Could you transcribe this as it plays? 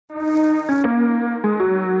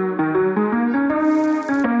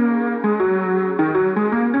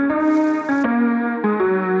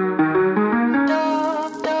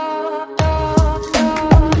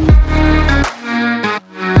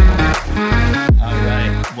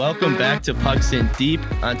Welcome back to Pucks in Deep.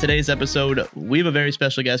 On today's episode, we have a very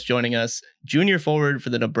special guest joining us, junior forward for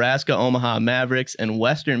the Nebraska Omaha Mavericks and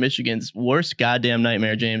Western Michigan's worst goddamn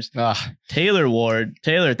nightmare, James. Taylor Ward.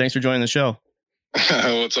 Taylor, thanks for joining the show.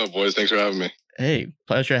 What's up, boys? Thanks for having me. Hey,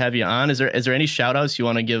 pleasure to have you on. Is there any shout outs you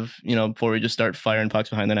want to give, before we just start firing pucks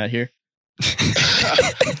behind the net here?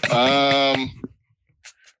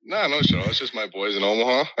 No show. It's just my boys in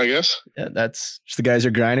Omaha, I guess. Yeah, that's just the guys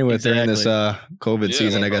you're grinding with during this COVID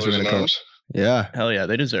season. I guess we're gonna call it. Yeah, hell yeah,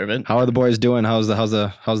 they deserve it. How are the boys doing? How's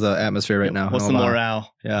the atmosphere right now? What's the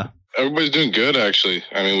morale? Yeah, everybody's doing good, actually.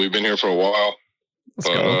 I mean, we've been here for a while,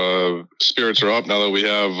 but spirits are up now that we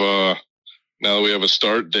have a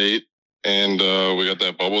start date and we got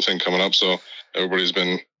that bubble thing coming up. So everybody's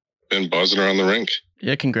been buzzing around the rink.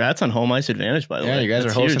 Yeah, congrats on home ice advantage, by the way. Yeah, you guys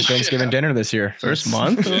are hosting Thanksgiving dinner this year. First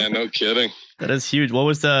month? Yeah, no kidding. That is huge. What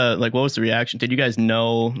was the reaction? Did you guys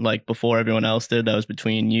know, before everyone else did, that was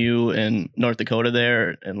between you and North Dakota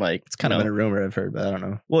there? And it's kind of been a rumor I've heard, but I don't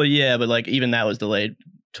know. Well, yeah, but even that was delayed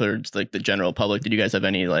towards the general public. Did you guys have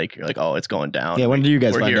any oh, it's going down? Yeah, when do you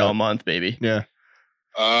guys We're find here out? all month, baby. Yeah.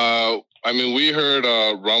 I mean, we heard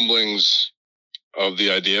rumblings of the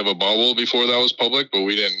idea of a bubble before that was public, but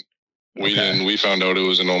we didn't. We found out it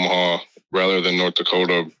was in Omaha rather than North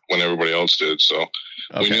Dakota when everybody else did. So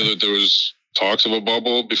we knew that there was talks of a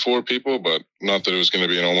bubble before people, but not that it was going to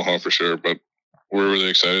be in Omaha for sure. But we're really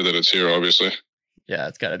excited that it's here, obviously. Yeah,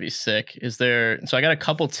 it's got to be sick. So I got a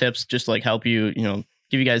couple tips just to help you,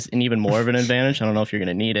 give you guys an even more of an advantage. I don't know if you're going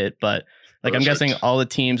to need it, but I'm guessing all the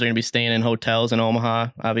teams are going to be staying in hotels in Omaha.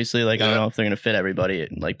 Obviously, I don't know if they're going to fit everybody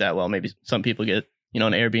that well. Maybe some people get, an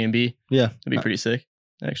Airbnb. Yeah. It'd be pretty sick.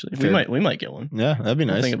 Actually, we might get one. Yeah, that'd be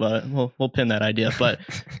nice. We'll think about it. We'll pin that idea. But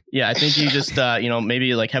yeah, I think you just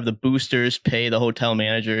maybe have the boosters pay the hotel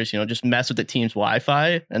managers. Just mess with the team's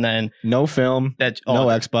Wi-Fi, and then no film, no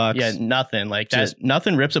Xbox. Yeah, nothing that.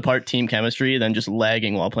 Nothing rips apart team chemistry than just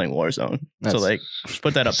lagging while playing Warzone. So just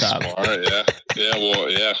put that up top. Smart, yeah. Well,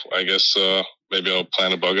 yeah. I guess maybe I'll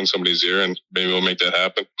plant a bug in somebody's ear, and maybe we'll make that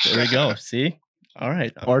happen. There we go. See, all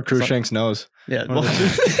right. Or Cruikshank's nose. Yeah. Well,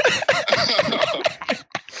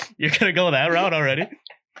 you're gonna go that route already?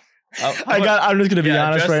 I'm just gonna be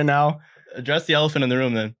honest right now. Address the elephant in the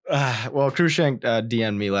room, then. Well, Cruikshank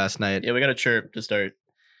DM'd me last night. Yeah, we got a chirp to start.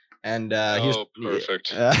 And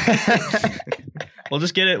perfect. We'll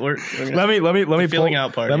just get it. Let me filling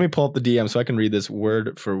out part. Let me pull up the DM so I can read this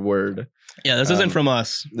word for word. Yeah, this isn't from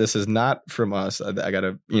us. This is not from us. I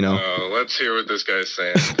gotta, let's hear what this guy's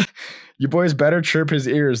saying. You boys better chirp his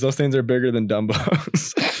ears. Those things are bigger than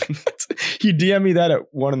Dumbo's. He DM'd me that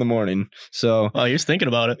at 1 a.m. So. Oh, you're thinking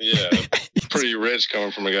about it. Yeah, pretty rich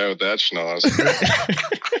coming from a guy with that schnoz.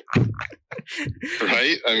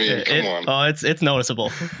 Right? I mean, come on. Oh, it's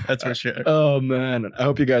noticeable. That's for sure. Oh man, I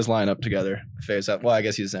hope you guys line up together. Face up. Well, I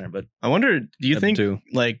guess he's center, but I wonder. Do you think did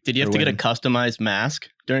you have to get a customized mask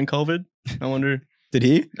during COVID? I wonder. Did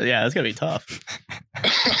he? Yeah, that's gonna be tough.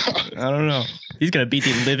 I don't know. He's gonna beat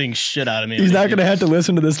the living shit out of me. He's not gonna have to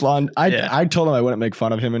listen to this long. I told him I wouldn't make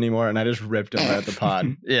fun of him anymore, and I just ripped him at the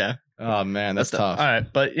pod. Yeah. Oh man, that's tough. All right,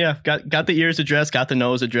 but yeah, got the ears addressed, got the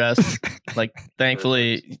nose addressed.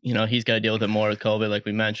 Thankfully, he's got to deal with it more with COVID, like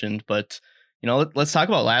we mentioned. But let's talk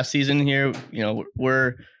about last season here.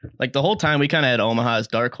 We're the whole time we kind of had Omaha as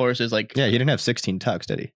dark horses. Yeah, he didn't have 16 tucks,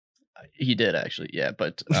 did he? He did actually. Yeah,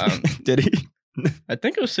 but did he? I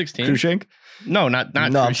think it was 16. Cruikshank? No, not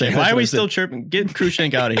Cruikshank. Why are we still chirping? Get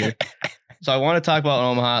Cruikshank out of here. So I want to talk about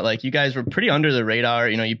Omaha. You guys were pretty under the radar.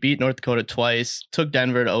 You beat North Dakota twice, took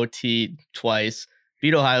Denver to OT twice,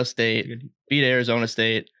 beat Ohio State, beat Arizona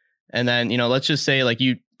State. And then, let's just say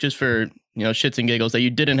you just for, shits and giggles that you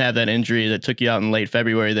didn't have that injury that took you out in late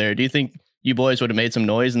February there. Do you think you boys would have made some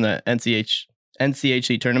noise in the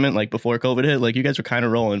NCHC tournament before COVID hit? You guys were kind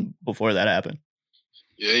of rolling before that happened.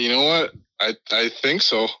 Yeah, you know what? I think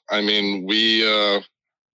so. I mean, we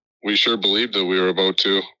sure believed that we were about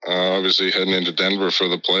to. Obviously, heading into Denver for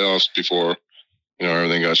the playoffs before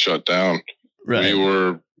everything got shut down. Right.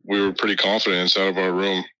 We were pretty confident inside of our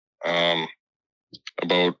room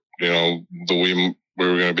about we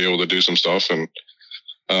were going to be able to do some stuff, and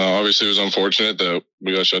obviously it was unfortunate that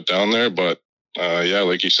we got shut down there. But yeah,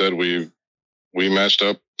 like you said, we matched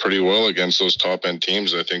up pretty well against those top end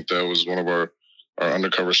teams. I think that was one of our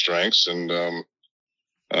undercover strengths, and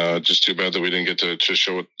just too bad that we didn't get to just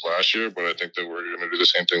show it last year, but I think that we're going to do the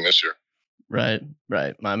same thing this year. Right.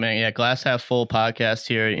 My man. Yeah, glass half full podcast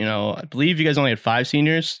here. I believe you guys only had 5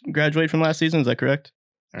 seniors graduate from last season. Is that correct?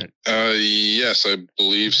 Yes, I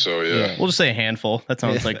believe so. Yeah. We'll just say a handful. That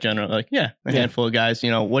sounds like general. A handful of guys.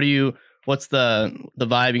 What do you what's the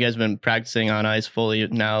vibe? You guys have been practicing on ice fully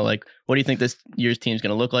now. Like, what do you think this year's team's going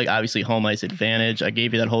to look like? Obviously, home ice advantage. I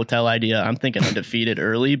gave you that hotel idea. I'm thinking undefeated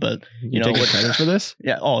early, but you know what credit for this?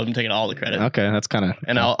 Yeah. Oh, I'm taking all the credit. Okay, that's kind of.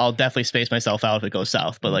 And I'll definitely space myself out if it goes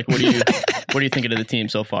south. But like, what are you thinking of the team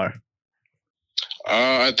so far?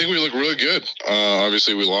 I think we look really good.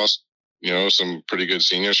 Obviously, we lost, some pretty good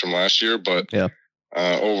seniors from last year, but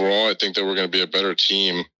overall, I think that we're going to be a better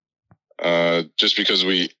team. Just because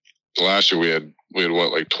last year we had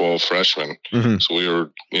what, like 12 freshmen, so we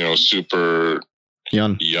were super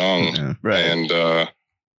young, right? And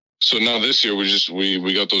so now this year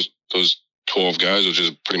we got those 12 guys, which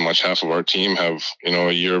is pretty much half of our team, have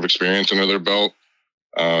a year of experience under their belt.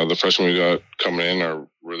 The freshmen we got coming in are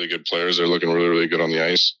really good players. They're looking really, really good on the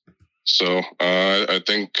ice. So I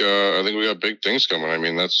think we got big things coming. I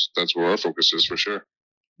mean, that's where our focus is for sure.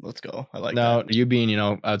 Let's go. I like now, that. You being,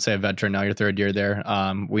 I would say a veteran now, your third year there.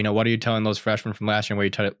 What are you telling those freshmen from last year? And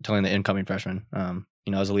what are you telling the incoming freshmen?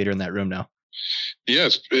 As a leader in that room now. Yeah,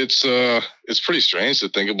 it's pretty strange to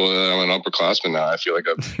think about that I'm an upperclassman now. I feel like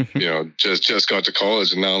I've just got to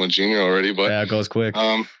college and now I'm a junior already. But yeah, it goes quick.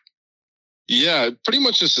 Yeah, pretty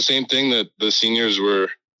much just the same thing that the seniors were.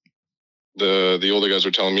 The older guys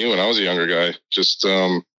were telling me when I was a younger guy. Just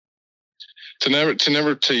to never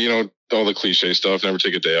all the cliche stuff, never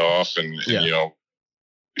take a day off, and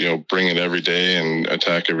bring it every day and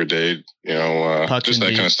attack every day. Just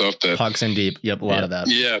that kind of stuff. That pucks in deep. Yep, a lot of that.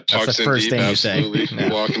 Yeah, that's the first thing absolutely. You say.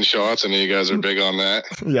 Blocking shots, and you guys are big on that.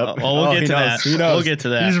 Yep. We'll get to that. We'll get to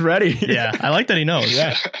that. He's ready. Yeah, I like that he knows.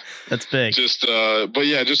 Yeah, that's big. Just, but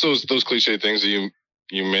yeah, just those cliche things that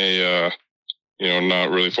you may not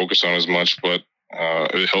really focus on as much, but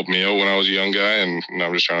it helped me out when I was a young guy, and now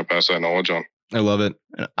I'm just trying to pass that knowledge on. I love it.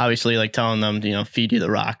 And obviously, like telling them, feed you the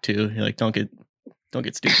rock too. You're like, don't get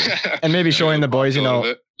stupid. And maybe showing the boys,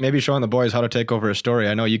 maybe showing the boys how to take over a story.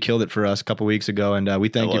 I know you killed it for us a couple weeks ago, and we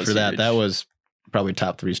thank you for that. That was probably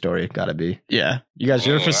top 3 story. Gotta be. Yeah. You guys,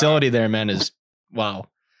 your facility there, man, is wow.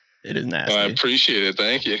 It is nasty. I appreciate it.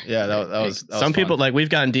 Thank you. Yeah, that was some people like we've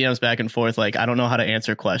gotten DMs back and forth. Like, I don't know how to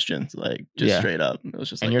answer questions. Like, just straight up. It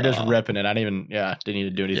was just. And you're just ripping it. I didn't need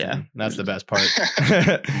to do anything. Yeah, that's the best part.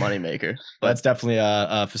 Moneymaker. That's definitely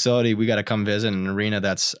a facility we got to come visit, an arena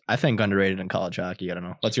that's I think underrated in college hockey. I don't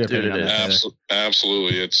know. What's your opinion on that?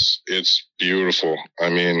 Absolutely, it's beautiful.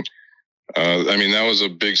 I mean, that was a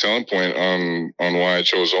big selling point on why I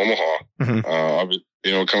chose Omaha.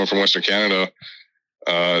 Mm-hmm. Coming from Western Canada.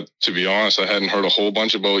 To be honest, I hadn't heard a whole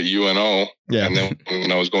bunch about UNO. Yeah. And then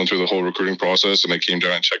when I was going through the whole recruiting process and I came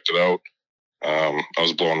down and checked it out, I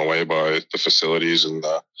was blown away by the facilities and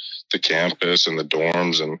the campus and the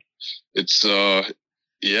dorms. And it's, I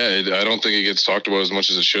don't think it gets talked about as much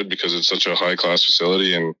as it should because it's such a high class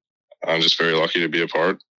facility. And I'm just very lucky to be a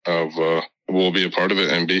part of, we'll be a part of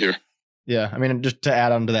it and be here. Yeah. I mean, just to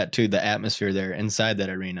add on to that too, the atmosphere there inside that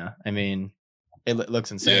arena. I mean, it looks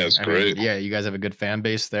insane. Yeah, it's great. Yeah, you guys have a good fan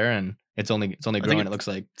base there, and it's only growing. It looks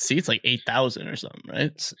like seats like 8,000 or something,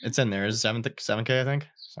 right? It's in there. Is 7K? I think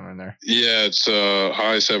somewhere in there. Yeah, it's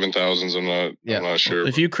high 7,000s. I'm not sure.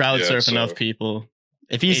 If you crowd surf enough people,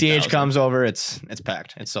 if ECH comes over, it's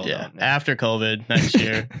packed. It's sold out. Yeah. After COVID next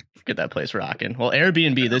year, get that place rocking. Well,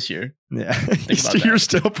 Airbnb this year. Yeah, you're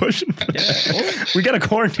still pushing. Yeah. We got to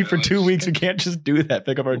quarantine for 2 weeks. We can't just do that.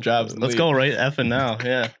 Pick up our jobs. Let's go right effing now.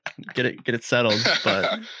 Yeah, get it settled.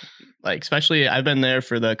 But like, especially I've been there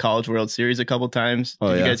for the College World Series a couple times.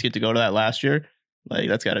 Did you guys get to go to that last year? Like,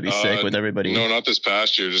 that's got to be sick with everybody. No, not this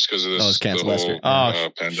past year, just because of this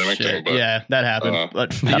pandemic thing. But, yeah, that happened.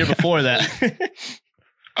 But the year before that.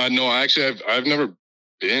 No, actually, I've never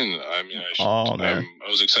been. I mean, I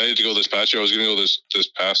was excited to go this past year. I was going to go this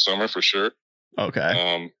past summer for sure.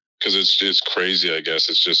 Okay. Because it's crazy. I guess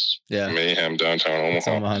it's just mayhem downtown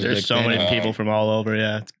Omaha. There's so many people from all over.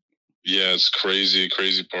 Yeah. Yeah, it's crazy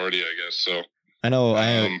party. I guess so. I know.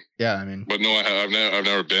 I mean, but no, I've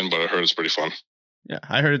never been, but I heard it's pretty fun. Yeah,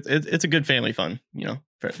 I heard it's a good family fun.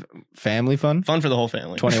 Family fun for the whole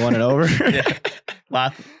family. 21 and over. Yeah.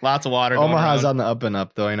 Lots of water. Omaha's on the up and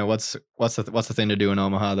up, though. What's the thing to do in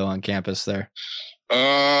Omaha though on campus there?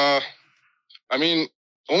 I mean,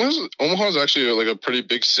 Omaha's actually like a pretty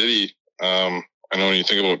big city. I know when you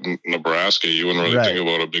think about Nebraska, you wouldn't really think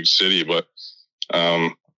about a big city, but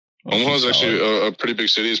Omaha's actually a pretty big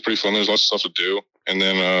city. It's pretty fun. There's lots of stuff to do, and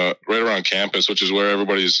then right around campus, which is where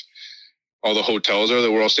all the hotels are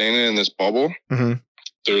that we're all staying in this bubble. Mm-hmm.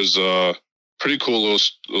 There's pretty cool little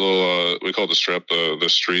we call it the strip, the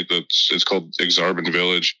street it's called Exarban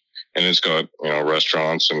Village, and it's got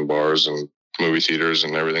restaurants and bars and movie theaters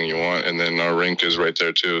and everything you want, and then our rink is right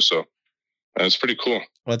there too, so it's pretty cool.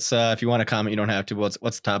 What's if you want to comment, you don't have to. What's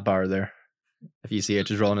the top bar there? If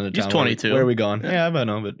ECH is rolling into town, he's 22. Where are we going? Yeah, I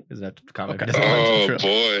know, but doesn't have to comment. Okay. Oh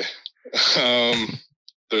boy,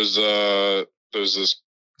 there's this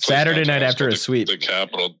Saturday night after a sweep. The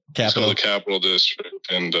Capital. It's called the Capital District,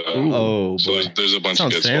 and so there's a bunch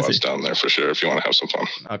of good spots down there for sure if you want to have some fun.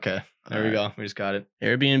 Okay, there we go. We just got it.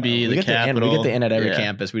 Airbnb, the Capital. We get the inn at every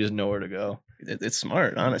campus. We just know where to go. It's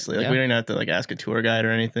smart, honestly. Like we don't have to like ask a tour guide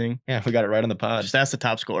or anything. Yeah, we got it right on the pod. Just ask the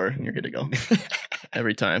top scorer, and you're good to go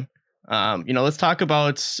every time. Let's talk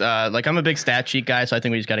about like I'm a big stat sheet guy, so I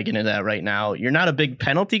think we just got to get into that right now. You're not a big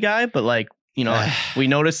penalty guy, but like we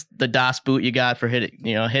noticed the DOS boot you got for hit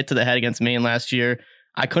to the head against Maine last year.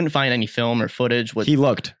 I couldn't find any film or footage. He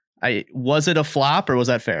looked. Was it a flop or was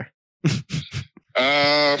that fair?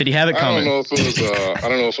 Did he have it coming? I don't know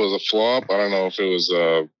if it was a flop. I don't know if it was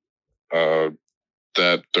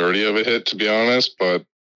that dirty of a hit, to be honest. But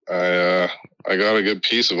I got a good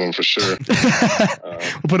piece of him for sure.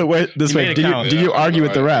 Put it this way: do you argue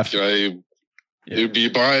with the ref? It'd be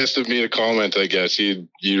biased of me to comment, I guess. You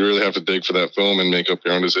really have to dig for that film and make up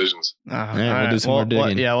your own decisions. We'll do some more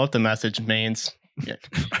digging. We'll have to message Maine's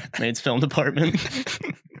film department.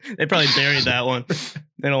 They probably buried that one.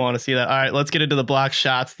 They don't want to see that. All right, let's get into the block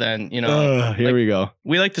shots then. Here we go.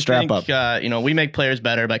 We like to think, we make players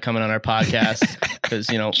better by coming on our podcast because,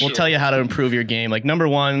 we'll tell you how to improve your game. Like number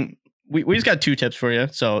one, we just got 2 tips for you.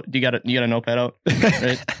 So you got a notepad out?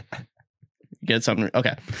 Right? Get something.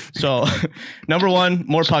 Okay. So number 1,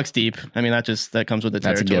 more pucks deep. I mean, that comes with the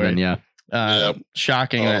territory. That's a given, yeah.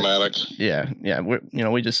 Shocking. Automatic.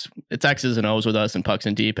 We it's X's and O's with us and pucks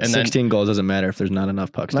in deep. And 16 goals doesn't matter if there's not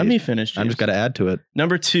enough pucks. Let me finish. I'm just got to add to it.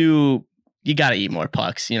 Number 2, you got to eat more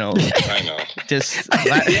pucks. I know. He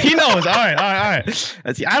knows. All right.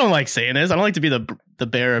 I don't like saying this. I don't like to be the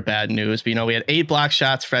bearer of bad news. But we had 8 block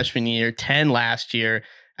shots freshman year, 10 last year.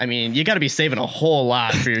 I mean, you got to be saving a whole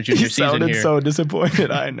lot for your junior season here. You sounded so disappointed.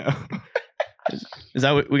 I know. Is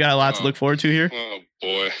that what we got a lot to look forward to here? Oh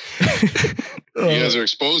boy, you guys are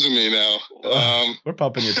exposing me now. We're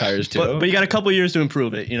pumping your tires too. But you got a couple years to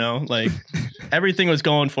improve it. Like everything was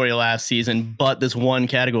going for you last season, but this one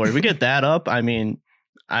category. If we get that up, I mean,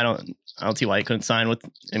 I don't see why you couldn't sign with.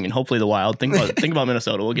 I mean, hopefully the Wild. Think about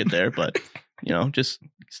Minnesota. We'll get there, but just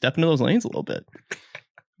step into those lanes a little bit.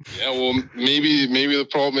 Yeah, well, maybe the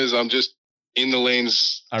problem is I'm just in the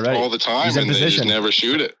lanes all the time and they just never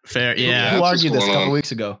shoot it. Fair, yeah. Who argued this a couple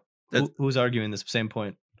weeks ago? Who was arguing this same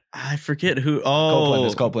point? I forget who.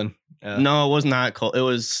 Oh, Copeland. Yeah. No, it was not Cole. It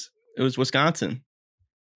was Wisconsin.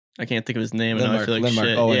 I can't think of his name. And now I feel like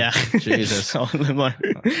shit. Owen. Yeah, Jesus.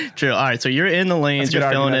 True. All right, so you're in the lanes. You're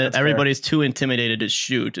feeling it. Everybody's too intimidated to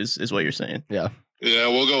shoot. Is what you're saying? Yeah. Yeah,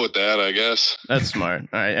 we'll go with that, I guess. That's smart.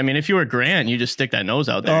 All right. I mean, if you were Grant, you just stick that nose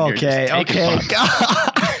out there. Okay.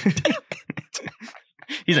 God.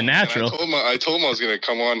 He's a natural. I told him I was going to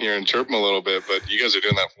come on here and chirp him a little bit, but you guys are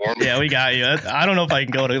doing that for me. Yeah, we got you. I don't know if I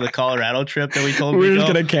can go to the Colorado trip that we told him We're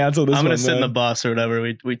just going to cancel this. I'm going to sit in the bus or whatever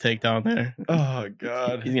we take down there. Oh,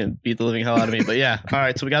 God. He's going to beat the living hell out of me. But yeah. All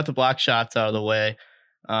right. So we got the block shots out of the way.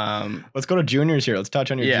 Let's go to juniors here. Let's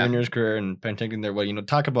touch on your juniors career and Penticton there. Well,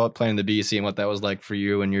 talk about playing the BC and what that was like for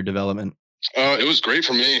you and your development. It was great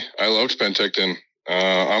for me. I loved Penticton.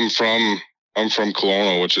 I'm from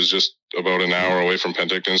Kelowna, which is just about an hour away from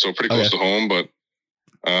Penticton, so pretty close to home, but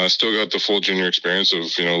still got the full junior experience of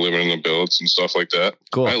living in the billets and stuff like that.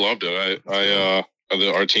 Cool. I loved it.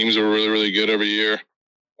 Our teams were really, really good every year.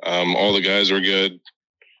 All the guys were good.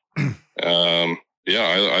 I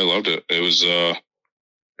loved it. It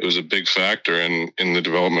was a big factor in the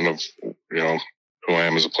development of who I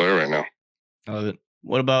am as a player right now. I love it.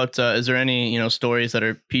 What about is there any stories that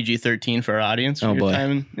are PG-13 for our audience from your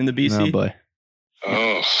time in the BC? Oh boy.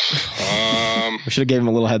 We should have gave him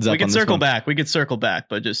a little heads up. We could circle back,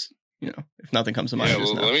 but just if nothing comes to mind. Yeah,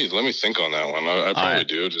 let me think on that one. I probably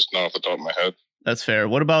do, just not off the top of my head. That's fair.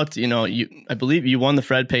 What about I believe you won the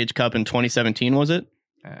Fred Page Cup in 2017, was it?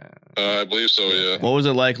 I believe so. Yeah. What was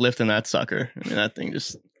it like lifting that sucker? I mean, that thing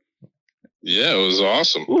just. Yeah, it was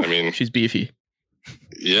awesome. Ooh, I mean, she's beefy.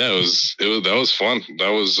 Yeah, that was fun.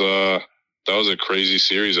 That was a crazy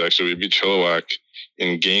series. Actually, we beat Chilliwack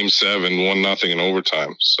in Game 7, 1-0 in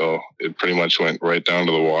overtime. So it pretty much went right down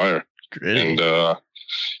to the wire. Great. And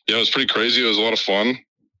it was pretty crazy. It was a lot of fun.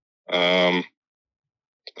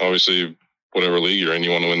 Obviously, whatever league you're in, you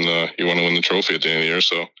want to win the trophy at the end of the year.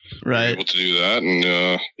 So right, able to do that, and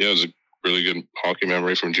it was a really good hockey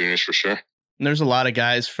memory from juniors for sure. And there's a lot of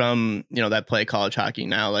guys from, that play college hockey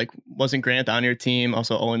now. Like, wasn't Grant on your team?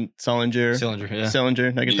 Also, Owen Sullinger.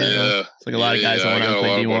 Sillinger. I get that. Yeah. It's like a lot of guys that went on to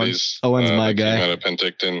play D1. Owen's my guy. Came out of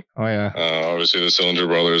Penticton. Oh, yeah. Obviously, the Sillinger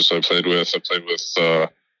brothers I played with.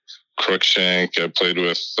 Crookshank. I played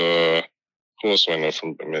with, who else do I know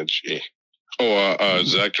from Bemidji?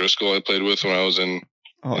 Zach Driscoll I played with when I was in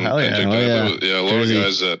Penticton. A lot of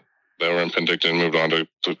guys that were in Penticton moved on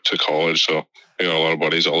to college. So I got a lot of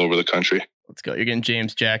buddies all over the country. Let's go. You're getting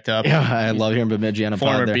James jacked up. Yeah, I love hearing Bemidji on a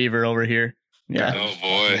former pod Beaver over here. Yeah. Oh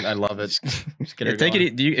boy, I love it. Take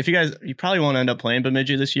it. If you guys, you probably won't end up playing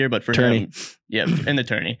Bemidji this year, but for him, in the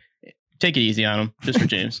tourney, take it easy on him, just for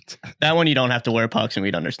James. That one you don't have to wear pucks, and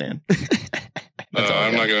we'd understand.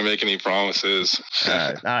 I'm not going to make any promises.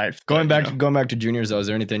 All right. Going back to juniors, though, is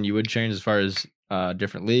there anything you would change as far as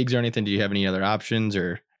different leagues or anything? Do you have any other options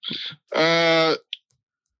or?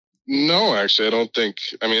 No, actually, I don't think.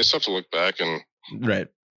 I mean, it's tough to look back and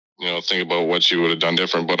think about what you would have done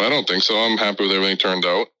different, but I don't think so. I'm happy with everything turned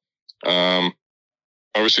out.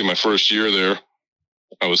 Obviously, my first year there,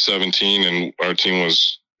 I was 17, and our team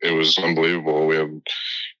was unbelievable. We had,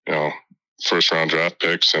 first round draft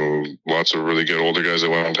picks and lots of really good older guys that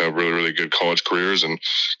went on to have really, really good college careers and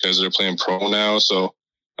guys that are playing pro now. So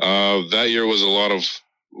that year was a lot of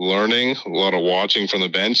learning, a lot of watching from the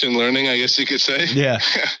bench and learning, I guess you could say. Yeah.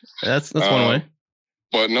 That's one way.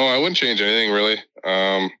 But no, I wouldn't change anything really.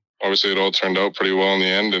 Obviously it all turned out pretty well in the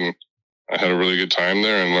end and I had a really good time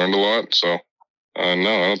there and learned a lot. So no,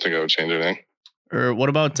 I don't think I would change anything. Or what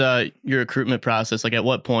about your recruitment process? Like at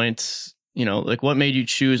what point, what made you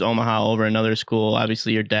choose Omaha over another school?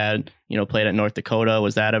 Obviously your dad, played at North Dakota.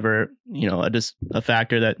 Was that ever, a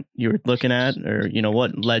factor that you were looking at, or,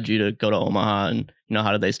 what led you to go to Omaha and,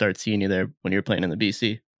 how did they start seeing you there when you were playing in the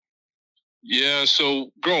BC? Yeah.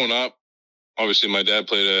 So growing up, obviously my dad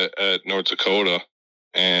played at North Dakota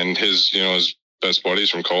and his best buddies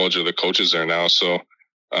from college are the coaches there now. So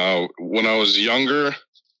when I was younger,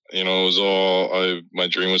 it was my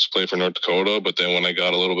dream was to play for North Dakota. But then when I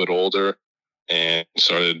got a little bit older and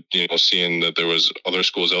started, seeing that there was other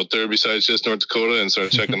schools out there besides just North Dakota and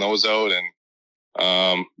started checking those out.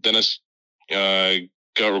 And then I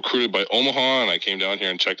got recruited by Omaha and I came down here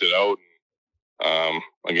and checked it out.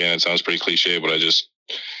 Again, it sounds pretty cliche, but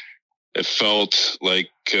it felt like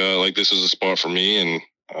this was a spot for me. And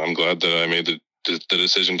I'm glad that I made the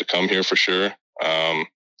decision to come here for sure.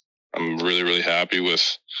 I'm really, really happy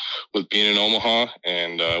with being in Omaha,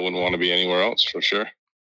 and I wouldn't want to be anywhere else for sure.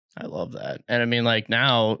 I love that. And I mean, like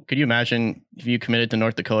now, could you imagine if you committed to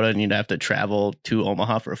North Dakota and you'd have to travel to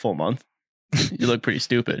Omaha for a full month? You look pretty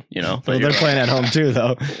stupid, But well, they're playing at home too,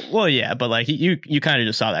 though. Well, yeah, but like you kind of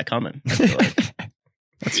just saw that coming. I feel like.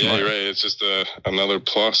 Yeah, you're right. It's just another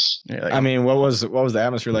plus. Yeah, like, I mean, what was the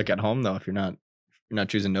atmosphere like at home though? If you're not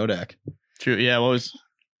choosing Nodak. True. Yeah. What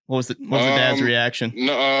was the dad's reaction?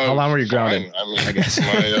 No, how long were you grounded? I mean, I guess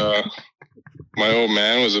my old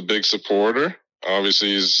man was a big supporter. Obviously,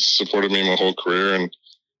 he's supported me my whole career,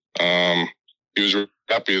 and he was really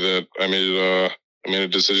happy that I made a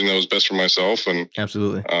decision that was best for myself. And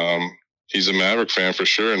absolutely, he's a Maverick fan for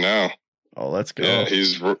sure now. Oh, let's go. Yeah,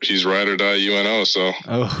 he's ride or die UNO. So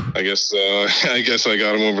I guess I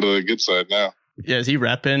got him over to the good side now. Yeah, is he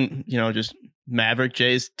repping just Maverick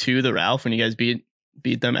Jays to the Ralph when you guys beat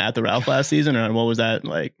them at the Ralph last season, or what was that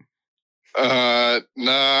like? No,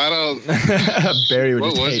 I don't. Barry would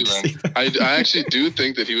what was just he, man? I actually do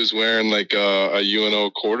think that he was wearing like a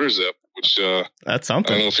UNO quarter zip, which that's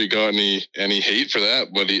something. I don't know if he got any hate for that,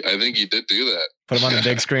 but I think he did do that. Put him on the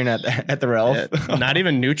big screen at the Ralph. Yeah, not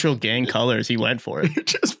even neutral gang colors. He went for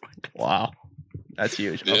it. Wow, that's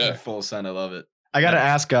huge. Yeah, okay. Full send. I love it. I gotta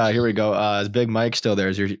ask. Here we go. Is Big Mike still there?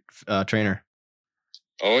 Is your trainer?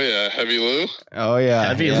 Oh yeah, Heavy Lou. Oh yeah,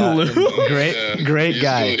 Heavy Lou. Great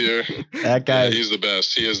guy. That guy. Yeah, he's the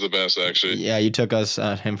best. He is the best, actually. Yeah, you took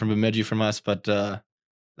him from Bemidji from us, but that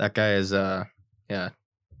guy is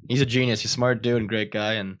he's a genius. He's a smart dude and great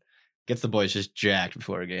guy, and gets the boys just jacked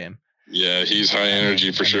before a game. Yeah, he's high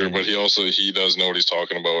energy for sure, but he does know what he's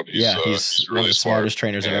talking about. He's really one of the smartest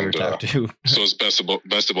trainers I've ever talked to. So it's best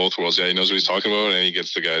of both worlds. Yeah, he knows what he's talking about, and he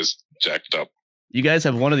gets the guys jacked up. You guys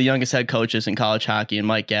have one of the youngest head coaches in college hockey, and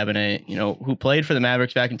Mike Gabinet, who played for the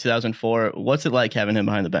Mavericks back in 2004. What's it like having him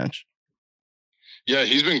behind the bench? Yeah,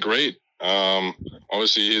 he's been great.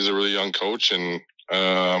 Obviously, he's a really young coach, and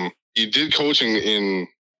he did coaching in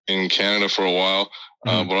Canada for a while.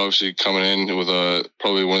 But obviously, coming in with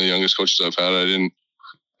probably one of the youngest coaches I've had,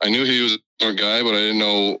 I knew he was a smart guy, but I didn't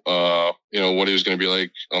know what he was going to be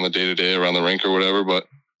like on the day-to-day around the rink or whatever. But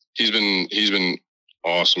he's been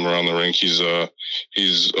awesome around the rink. He's a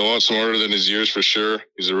lot smarter than his years for sure.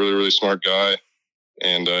 He's a really, really smart guy,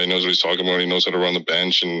 and he knows what he's talking about. He knows how to run the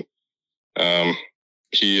bench, and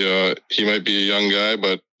he might be a young guy,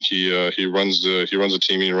 but he runs the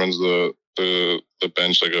team. He runs the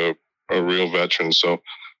bench like a real veteran. So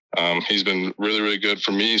he's been really, really good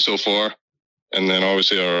for me so far. And then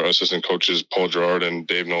obviously our assistant coaches, Paul Gerard and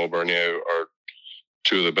Dave Noel Bernier, are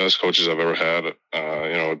two of the best coaches I've ever had.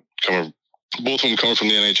 Both of them come from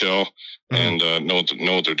the NHL and know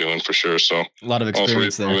what they're doing for sure. So a lot of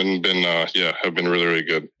experience there. Have been really, really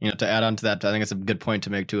good. To add on to that, I think it's a good point to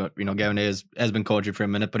make too. Gavin Day has been coaching for a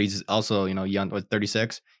minute, but he's also young,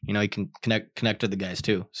 36. He can connect to the guys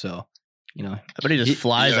too. So but he just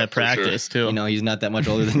flies at practice too. He's not that much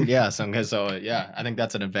older than some guys. So I think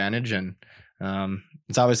that's an advantage, and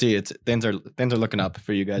it's obviously things are looking up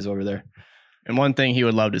for you guys over there. And one thing he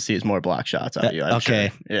would love to see is more block shots out of you. I'm okay.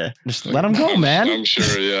 Sure. Yeah. Just let him go, man. I'm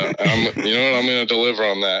sure, yeah. You know what? I'm going to deliver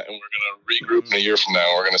on that, and we're going to regroup in a year from now.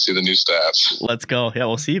 We're going to see the new stats. Let's go. Yeah,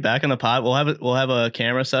 we'll see you back in the pod. We'll have a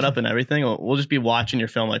camera set up and everything. We'll just be watching your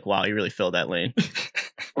film like, wow, you really filled that lane.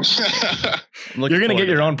 You're going to get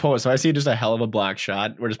your own post. So I see just a hell of a block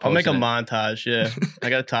shot. We're just I'll make a montage, yeah.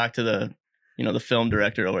 I got to talk to the film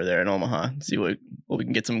director over there in Omaha, see what we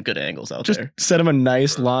can get some good angles out there. Just send him a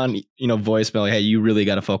nice long, voicemail. Hey, you really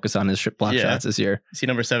got to focus on his block shots this year. See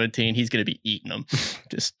number 17, he's going to be eating them.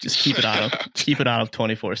 just keep it on him. Keep it on him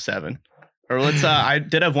 24/7. Or let's, I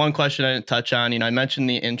did have one question I didn't touch on. I mentioned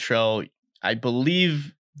the intro. I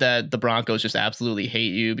believe that the Broncos just absolutely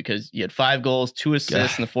hate you because you had 5 goals, 2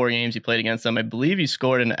 assists in the 4 games you played against them. I believe you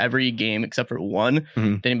scored in every game except for one,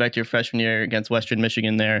 dating back to your freshman year against Western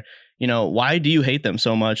Michigan there. Why do you hate them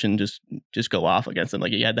so much and just go off against them?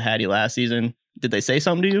 Like you had the Hattie last season. Did they say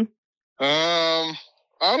something to you? I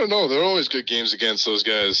don't know. They're always good games against those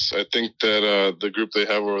guys. I think that the group they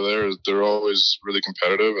have over there, they're always really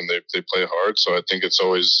competitive and they play hard. So I think it's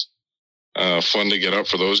always fun to get up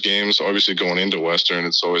for those games. Obviously, going into Western,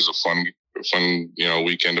 it's always a fun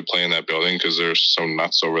weekend to play in that building because they're so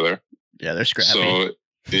nuts over there. Yeah, they're scrappy. So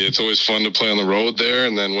it's always fun to play on the road there.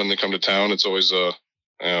 And then when they come to town, it's always a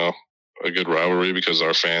good rivalry because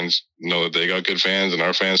our fans know that they got good fans and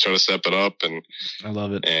our fans try to step it up. And I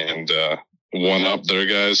love it. And one up their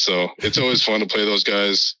guys. So it's always fun to play those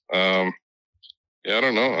guys. I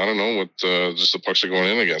don't know what just the pucks are going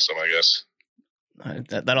in against them, I guess.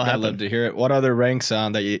 That'll happen. I'd love to hear it. What other ranks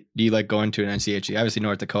that do you like going to in NCHC? Obviously,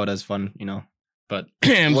 North Dakota is fun, but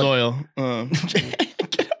Cam's Oil.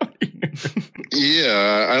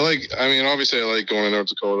 Yeah, obviously I like going to North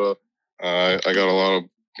Dakota. I got a lot of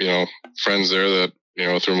friends there that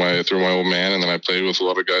through my old man, and then I played with a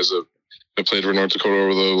lot of guys that played for North Dakota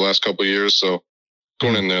over the last couple of years. So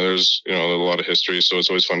going in there, there's a lot of history, so it's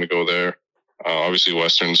always fun to go there. Obviously,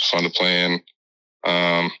 Western's fun to play in.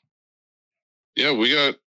 We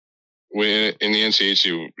in the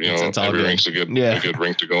NCHC, every rink's a good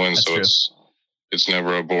rink to go in. So true. It's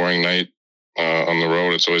never a boring night on the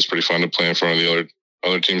road. It's always pretty fun to play in front of the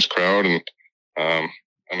other team's crowd, and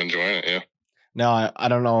I'm enjoying it. Yeah. Now I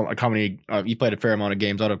don't know how many you played a fair amount of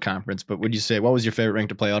games out of conference, but would you say what was your favorite rink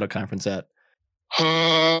to play out of conference at?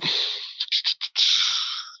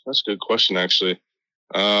 That's a good question, actually.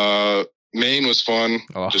 Maine was fun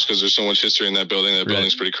just because there's so much history in that building. That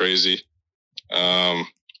building's pretty crazy.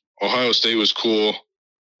 Ohio State was cool.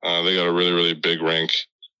 They got a really, really big rink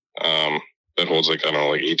that holds like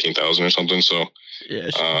 18,000 or something. So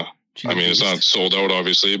it's not sold out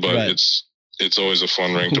obviously, but it's always a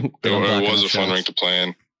fun rink to it was a fun rink to play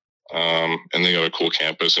in. And they got a cool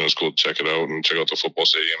campus, and it was cool to check it out and check out the football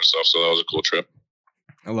stadium and stuff. So that was a cool trip.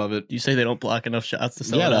 I love it. You say they don't block enough shots to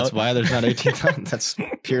sell it out? Yeah, that's why there's not 18,000. That's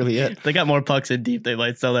purely it. If they got more pucks in deep, they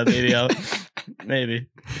might sell that baby out. Maybe.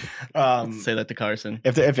 Say that to Carson.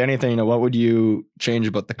 If anything, what would you change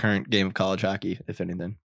about the current game of college hockey, if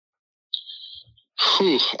anything?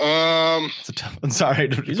 It's a tough one. Sorry.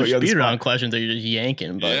 These are speed round questions that you're just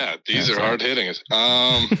yanking. But yeah, these are hard hitting.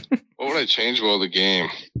 What would I change about the game?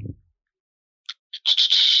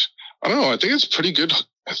 I don't know. I think it's pretty good.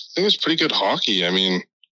 I think it's pretty good hockey. I mean,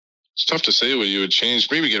 it's tough to say what you would change.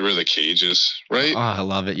 Maybe get rid of the cages, right? Oh, I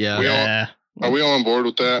love it. Yeah. Are we all on board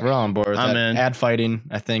with that? We're all on board with that. In. Add fighting.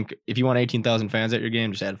 I think if you want 18,000 fans at your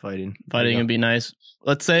game, just add fighting. Fighting would be nice.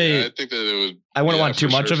 Let's say. I think that it would. I wouldn't want too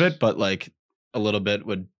much of it, but like a little bit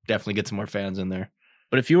would definitely get some more fans in there.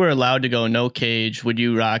 But if you were allowed to go no cage, would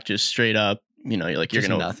you rock just straight up, you know, like you're Just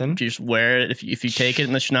gonna nothing? just wear it if you take it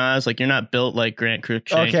in the schnoz. Like you're not built like Grant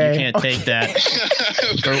Cruikshank. Okay, You can't take that.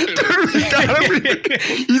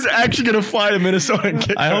 He's actually gonna fly to Minnesota. And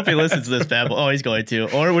get I hope he listens to this, Pat. Oh, he's going to.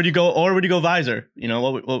 Or would you go visor? You know,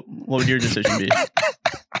 what would your decision be?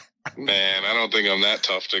 Man, I don't think I'm that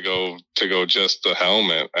tough to go just the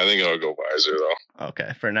helmet. I think I'll go visor though.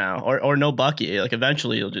 Okay, for now. Or no Bucky. Like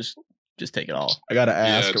eventually you'll just take it all. I gotta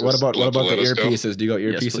ask. Yeah, what about the earpieces? Do you go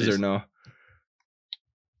Yes, earpieces please. or no?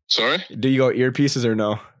 Sorry? Do you go earpieces or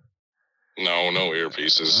no? No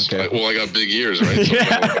earpieces. Okay. I got big ears, right? So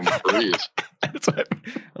Yeah. I can breathe. That's what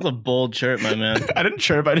That was a bold chirp, my man. I didn't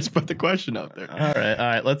chirp. I just put the question out there. All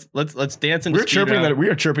right. Let's dance into We're speed chirping round. that. We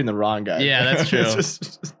are chirping the wrong guy. Yeah, that's true. It's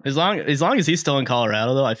just- As long as he's still in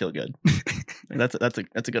Colorado, though, I feel good. That's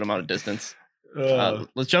a good amount of distance.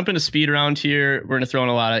 Let's jump into speed round here. We're gonna throw in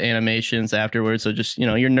a lot of animations afterwards. So just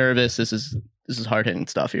you're nervous. This is hard hitting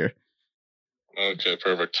stuff here. Okay,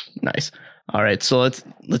 perfect. Nice. All right, so let's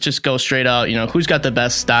just go straight out. Who's got the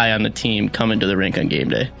best style on the team coming to the rink on game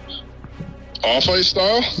day? Off-ice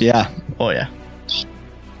style? yeah. Oh yeah.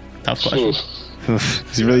 Tough question.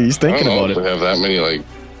 He's thinking I don't know about if it. we have that many like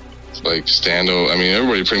standout. I mean,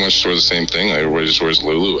 everybody pretty much wears the same thing. Like, everybody just wears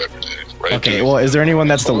Lulu every day, right? Okay. Well, is there anyone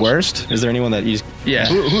that's the worst? Is there anyone that you? Yeah.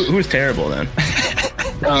 Who's terrible then?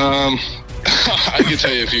 I can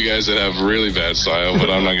tell you a few guys that have really bad style, but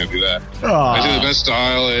I'm not gonna do that. I think the best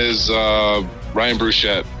style is Ryan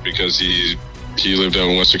Bruchette, because he lived out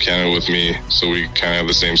in Western Canada with me, so we kind of have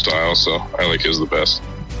the same style. So I like his the best.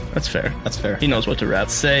 That's fair. That's fair. He knows what to rep.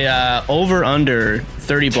 Say over under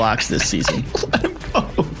 30 blocks this season. 30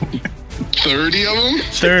 of them?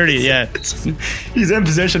 30, yeah. He's in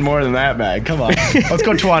position more than that, man. Come on. Let's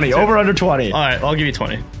go 20. Over under 20. All right, I'll give you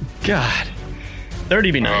 20. God.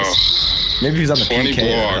 30 be nice. Maybe he's on the 20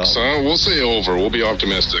 PK. blocks. We'll say over. We'll be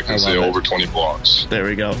optimistic and say love it. over 20 blocks. There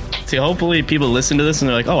we go. See, hopefully people listen to this and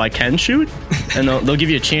they're like, oh, I can shoot? And they'll give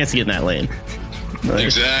you a chance to get in that lane. Like,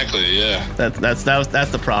 Exactly, yeah. that's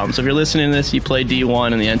the problem. So if you're listening to this, you play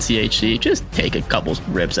D1 in the NCHC, just take a couple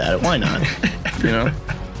rips at it. Why not?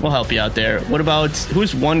 We'll help you out there. What about,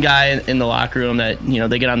 who's one guy in the locker room that,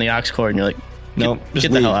 they get on the aux cord and you're like, Nope. Just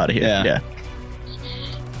get the hell out of here. Yeah.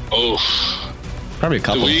 Oh, Probably a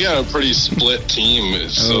couple. we got a pretty split team.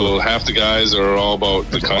 So half the guys are all about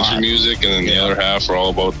the That's a country lot. music, and then the other half are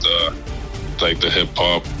all about the hip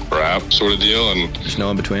hop rap sort of deal. And There's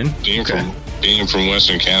no in between. being from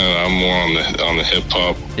Western Canada, I'm more on the hip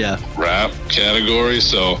hop Yeah. rap category.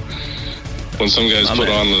 So when some guys put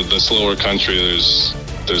on the slower country,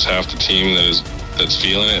 there's half the team that's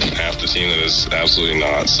feeling it and half the team that is absolutely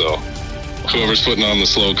not. So whoever's putting on the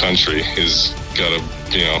slow country is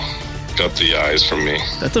got the eyes from me.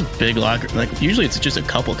 That's a big locker. Like usually it's just a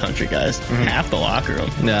couple country guys, half the locker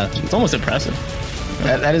room. Yeah. It's almost impressive.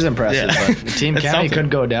 That is impressive. Yeah. But the Team That's County something.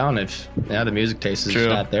 could go down if the music taste is True.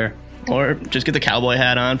 not there. Or just get the cowboy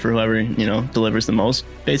hat on for whoever, delivers the most.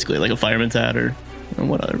 Basically like a fireman's hat or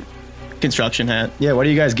whatever. Construction hat. Yeah. What do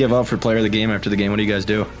you guys give up for player of the game after the game? What do you guys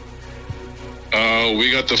do? We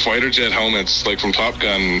got the fighter jet helmets, like from Top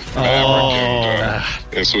Gun.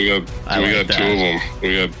 And so we got like two of them.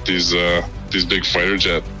 We got these big fighter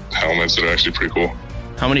jet helmets that are actually pretty cool.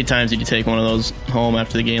 How many times did you take one of those home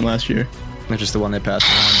after the game last year? Not just the one they passed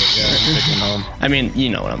around, but yeah, taking them home. I mean, you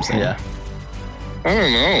know what I'm saying. Yeah. I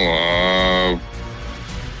don't know.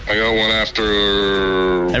 I got one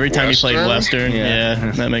after Every time you played Western, Yeah.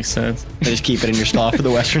 yeah, that makes sense. They just keep it in your stall for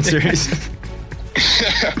the Western Series.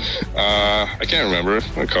 I can't remember.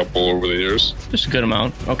 A couple over the years. Just a good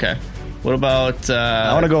amount. Okay. What about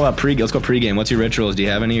I want to go pre. Let's go pregame. What's your rituals? Do you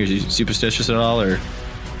have any? Are you superstitious at all, or?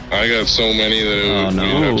 I got so many that no.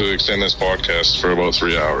 we'd have to extend this podcast for about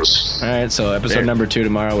 3 hours. All right, so episode number 2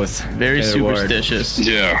 tomorrow with very Taylor Ward. superstitious?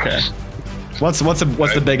 Yeah. Okay. What's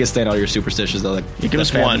the biggest thing out of your superstitions though? Like You give that us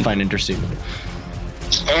fans one. find interesting.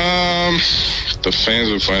 The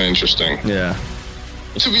fans would find interesting. Yeah.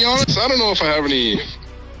 To be honest, I don't know if I have any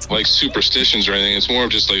like superstitions or anything. It's more of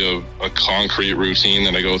just like a concrete routine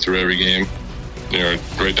that I go through every game.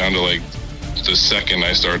 Right down to like the second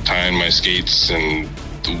I start tying my skates and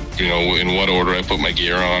in what order I put my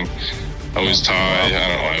gear on. I always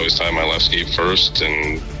I always tie my left skate first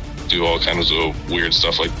and do all kinds of weird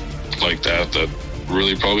stuff like that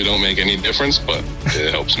really probably don't make any difference, but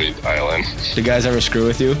it helps me dial in. Do guys ever screw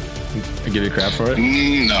with you? I give you crap for it?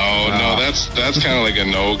 No, that's kind of like a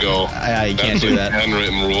no-go. You can't do that. The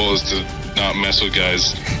handwritten rule is to not mess with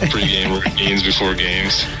guys' pre-game routines before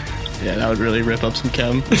games. Yeah, that would really rip up some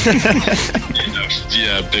chem.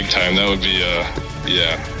 Yeah, big time. That would be,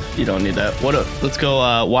 yeah. You don't need that. Let's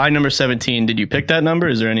go. Why number 17? Did you pick that number?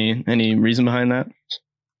 Is there any reason behind that?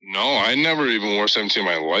 No, I never even wore 17 in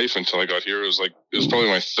my life until I got here. It was probably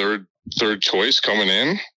my third choice coming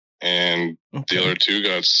in, and the other two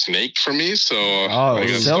got snaked for me. So I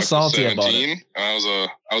got so salty about it. I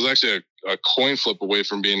was actually a coin flip away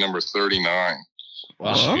from being number 39.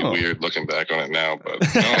 Wow. Which should be weird looking back on it now, but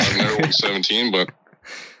no, I've never worn 17. But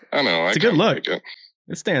I don't know. It's a good look.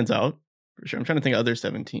 It stands out for sure. I'm trying to think of other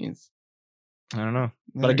 17s. I don't know.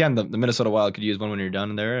 But again, the Minnesota Wild could use one when you're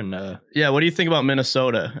down there. And yeah, what do you think about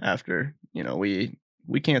Minnesota after, we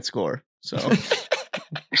can't score? So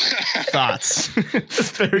thoughts.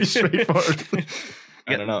 It's very straightforward.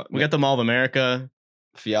 I don't know. We got the Mall of America.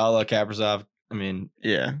 Fiala, Kaprizov. I mean,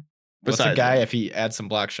 yeah. What's the guy, if he adds some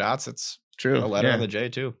block shots, it's true. A letter on the J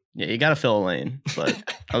too. Yeah, you got to fill a lane.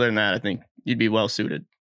 But other than that, I think you'd be well suited.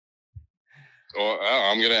 Well,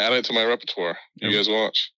 I'm going to add it to my repertoire. You guys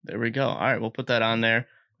watch. There we go. All right, we'll put that on there.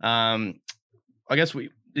 I guess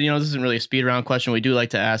this isn't really a speed round question. We do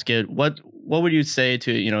like to ask it. What would you say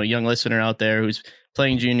to, a young listener out there who's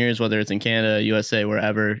playing juniors, whether it's in Canada, USA,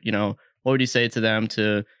 wherever, what would you say to them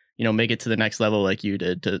to, make it to the next level like you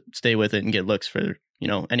did, to stay with it and get looks for,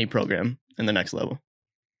 any program in the next level?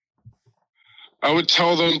 I would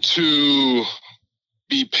tell them to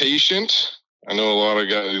be patient. I know a lot of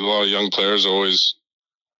young players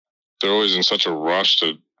they're always in such a rush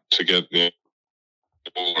to get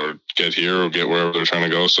or get here or get wherever they're trying to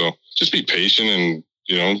go. So just be patient, and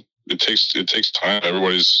it takes time.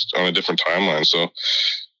 Everybody's on a different timeline, so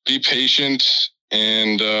be patient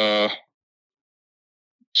and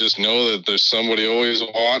just know that there's somebody always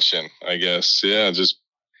watching. I guess, yeah. Just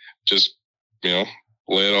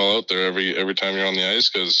lay it all out there every time you're on the ice,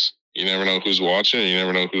 because you never know who's watching. You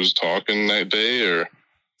never know who's talking that day or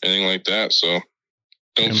anything like that. So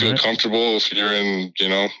don't feel comfortable if you're in,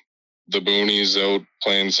 the boonies out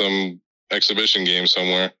playing some exhibition game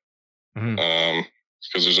somewhere. Mm-hmm.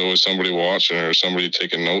 Because there's always somebody watching or somebody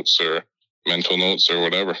taking notes or mental notes or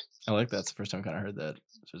whatever. I like that. It's the first time I kind of heard that.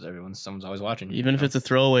 Someone's always watching. Even if it's a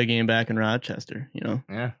throwaway game back in Rochester,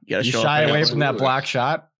 Yeah. You shy away from that block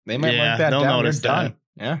shot. They might mark that down. They're done.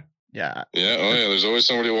 Yeah. Yeah. Yeah. Oh, yeah. There's always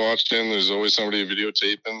somebody watching. There's always somebody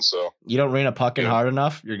videotaping. So you don't rein a puck in hard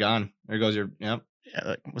enough, you're gone. There goes your. Yep.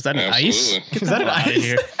 Yeah. Was that an ice? Was that an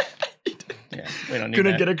ice? Yeah. We don't need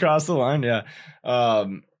Couldn't get across the line. Yeah.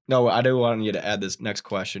 No, I do want you to add this next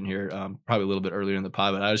question here. Probably a little bit earlier in the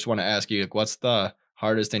pod, but I just want to ask you, what's the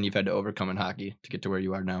hardest thing you've had to overcome in hockey to get to where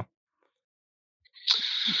you are now?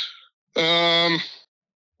 Well,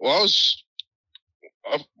 I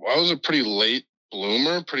was a pretty late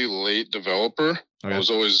bloomer, pretty late developer. Okay. I was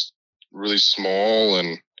always really small,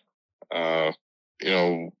 and when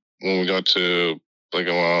we got to when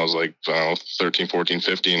I was 13, 14,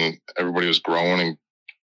 15, everybody was growing, and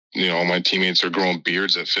all my teammates are growing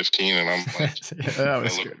beards at 15, and I'm like,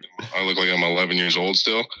 I look like I'm 11 years old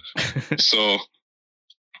still. So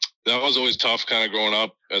that was always tough, kind of growing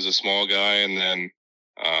up as a small guy, and then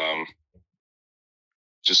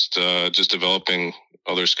just developing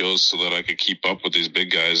other skills so that I could keep up with these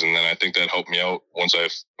big guys. And then I think that helped me out once I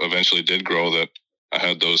eventually did grow, that I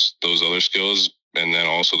had those other skills, and then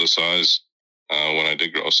also the size when I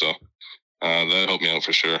did grow. So that helped me out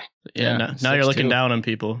for sure. Yeah. Now you're looking down on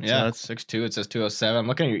people. Yeah. So that's 6'2". It says 207. I'm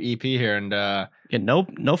looking at your EP here, and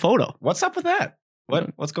no photo. What's up with that?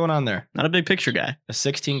 What's going on there? Not a big picture guy. A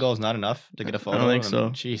 16 goal is not enough to get a photo. I don't think so.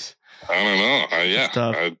 Jeez. I don't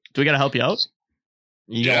know. Do we got to help you out?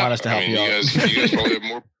 You don't want us to help you out. You guys probably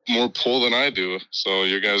have more pull than I do, so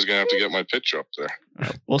you guys are gonna have to get my picture up there.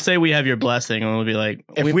 We'll say we have your blessing, and we'll be like,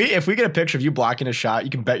 if we get a picture of you blocking a shot, you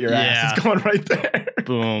can bet your ass it's going right there.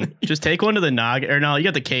 Boom! Just take one to the noggin, or no, you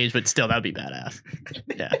got the cage, but still, that'd be badass.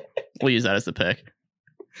 Yeah, we'll use that as the pick.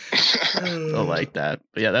 I like that,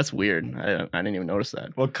 but yeah, that's weird. I didn't even notice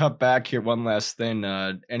that. We'll cut back here. One last thing.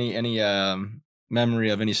 Any memory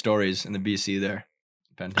of any stories in the BC there?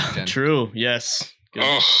 True. Yes.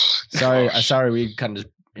 Sorry. We kind of.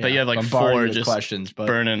 But you have like 4 just questions, but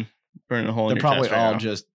burning a hole in your chest. They're probably all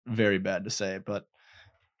just very bad to say. But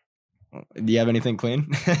do you have anything clean?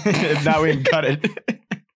 If not, we can cut it.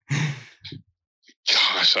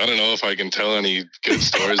 Gosh, I don't know if I can tell any good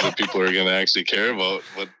stories that people are going to actually care about,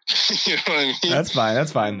 but you know what I mean? That's fine.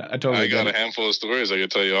 I got a handful of stories I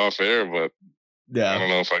could tell you off air, but I don't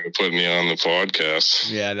know if I can put any on the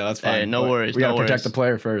podcast. Yeah, no, that's fine. Hey, no worries. We got to protect the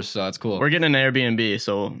player first, so that's cool. We're getting an Airbnb,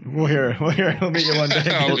 so we'll hear. We'll meet you one day.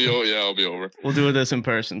 I'll be over. We'll do this in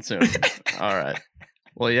person soon. All right.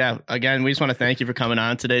 Well, yeah. Again, we just want to thank you for coming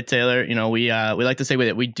on today, Taylor. We like to say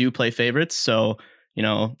that we do play favorites, so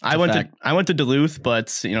I went to Duluth, but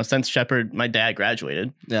since Shepherd, my dad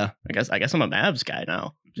graduated. Yeah, I guess I'm a Mavs guy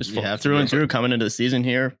now. Just through and through coming into the season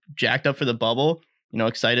here, jacked up for the bubble.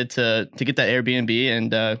 Excited to get that Airbnb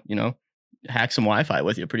and hack some Wi-Fi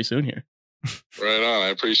with you pretty soon here. Right on. I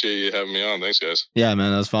appreciate you having me on. Thanks, guys. Yeah,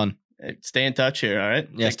 man, that was fun. Hey, stay in touch here. All right.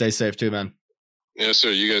 Yeah, stay safe too, man. Yes, sir.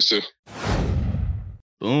 You guys too.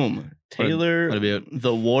 Boom. Taylor, What'd it be?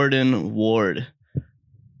 the Warden Ward.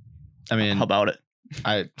 I mean, how about it?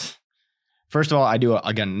 First of all, I do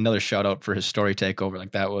again another shout out for his story takeover.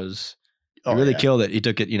 Like that was really killed it. He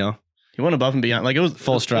took it, He went above and beyond. Like it was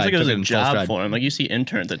full stride. It was like it was a job for him. Like you see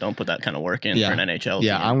interns that don't put that kind of work in for an NHL.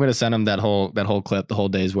 Yeah, team. I'm gonna send him that whole clip, the whole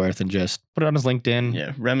day's worth, and just put it on his LinkedIn.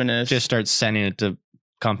 Yeah, reminisce. Just start sending it to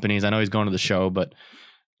companies. I know he's going to the show, but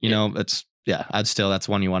that's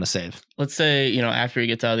one you want to save. Let's say, after he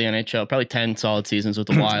gets out of the NHL, probably 10 solid seasons with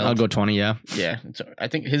the Wild. I'll go 20, yeah. Yeah. I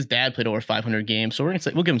think his dad played over 500 games, so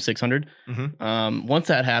we'll give him 600. Mm-hmm. Once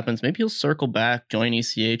that happens, maybe he'll circle back, join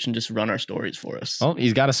ECH, and just run our stories for us. Oh,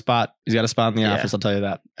 he's got a spot. He's got a spot in the office, I'll tell you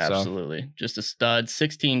that. Absolutely. So. Just a stud.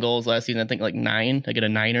 16 goals last season. I think like 9. I get a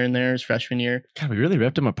 9er in there his freshman year. God, we really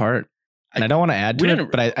ripped him apart. And I don't want to add to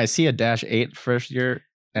it, but I see a -8 first year.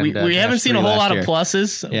 And, we haven't seen a whole lot of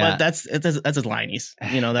pluses, yeah. but that's his lineies.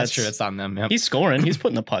 That's true. It's on them. Yep. He's scoring. He's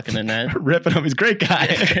putting the puck in the net. Ripping him. He's a great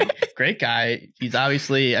guy. Great guy. He's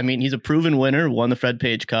obviously, he's a proven winner. Won the Fred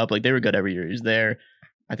Page Cup. Like they were good every year. He's there.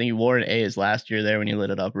 I think he wore an A his last year there when he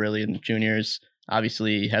lit it up really in the juniors.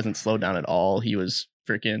 Obviously, he hasn't slowed down at all. He was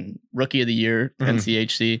freaking rookie of the year,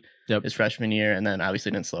 NCHC, his freshman year, and then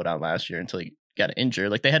obviously didn't slow down last year until he got injured.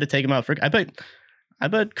 Like they had to take him out for. I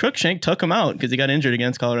bet Crookshank took him out because he got injured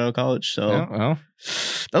against Colorado College. So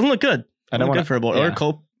doesn't look good. I don't want it for a boy. Or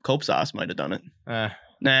Cope Sauce might have done it.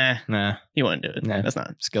 Nah. He wouldn't do it. Nah. That's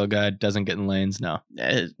not skill guy. Doesn't get in lanes. No,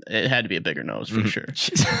 it had to be a bigger nose for sure.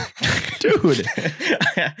 Dude,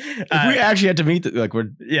 if we actually had to meet, I'm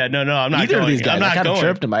not either going. Of these guys. I'm not I kind going. of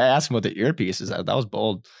chirped him. I asked him what the earpiece is. That was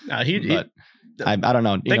bold. I don't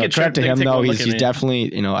know. Credit to him though. He's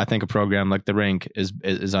definitely, I think a program like the Rink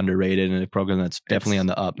is underrated and a program that's definitely on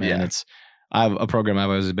the up, man. Yeah. It's a program I've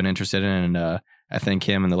always been interested in, and I think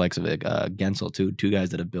him and the likes of Gensel too, two guys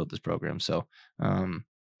that have built this program. So, and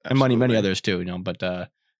many others too, But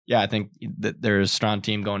I think that there's a strong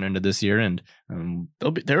team going into this year, and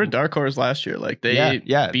they were dark horse last year. Like they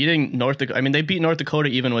beating North Dakota. They beat North Dakota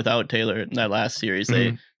even without Taylor in that last series.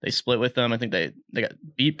 They split with them. I think they got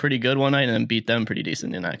beat pretty good one night and then beat them pretty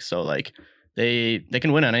decent the next. So like they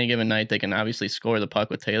can win on any given night. They can obviously score the puck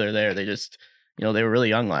with Taylor there. They just they were really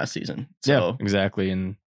young last season. So exactly.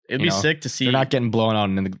 And it'd be sick to see. They're not getting blown out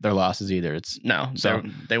in their losses either.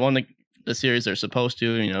 They won the series they're supposed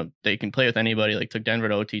to. They can play with anybody. Like took Denver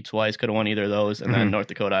to OT twice. Could have won either of those. And then North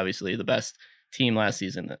Dakota, obviously the best team last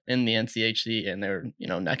season in the NCHC, and they're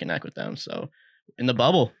neck and neck with them. So in the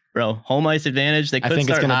bubble, bro, home ice advantage. I think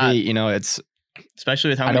it's going to be it's especially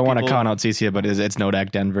with how many I don't want to count out CCA, but it's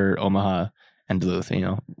Nodak, Denver, Omaha, and Duluth.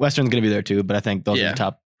 Western's going to be there too, but I think those are the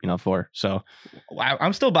top 4. So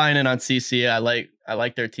I'm still buying in on CCA. I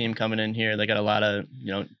like their team coming in here. They got a lot of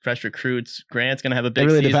fresh recruits. Grant's going to have a big. It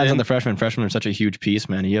really season. Depends on the freshmen. Freshmen are such a huge piece,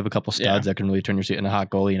 man. You have a couple studs that can really turn your seat into a hot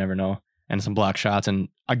goalie. You never know. And some block shots. And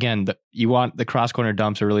again, you want the cross corner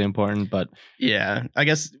dumps are really important. But yeah, I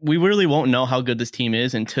guess we really won't know how good this team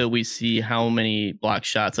is until we see how many block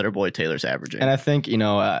shots that our boy Taylor's averaging. And I think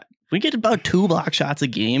if we get about 2 block shots a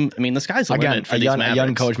game, the sky's the limit for these Mavericks. A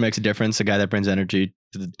young coach makes a difference. A guy that brings energy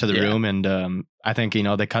to the room. And I think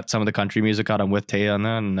they cut some of the country music out. I'm with Tay on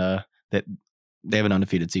that, and they have an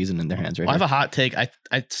undefeated season in their hands right now. I have a hot take. I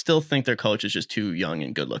still think their coach is just too young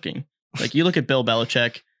and good looking. Like you look at Bill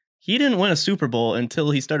Belichick. He didn't win a Super Bowl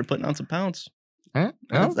until he started putting on some pounds.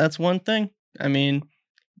 That's one thing.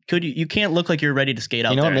 You can't look like you're ready to skate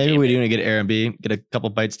out there. Maybe we do get Airbnb, get a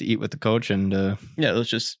couple bites to eat with the coach, and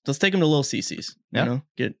let's take him to Little CC's.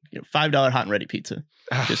 Get $5 hot and ready pizza.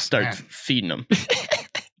 Just start feeding them.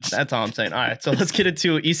 That's all I'm saying. All right, so let's get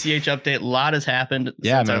into ECH update. A lot has happened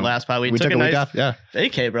since our last pod. We took a nice off.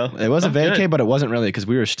 Vacay, bro. It was a vacay, but it wasn't really because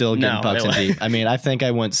we were still getting pucks in deep. I think I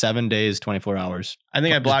went 7 days, 24 hours. I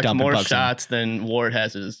think I blocked more shots than Ward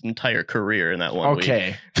has his entire career in that one week.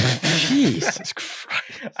 Okay. Jesus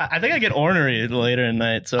Christ. I think I get ornery later in the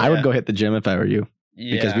night. So I would go hit the gym if I were you.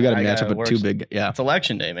 Because we got to match up with 2 big. Yeah. It's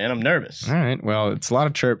election day, man. I'm nervous. All right. Well, it's a lot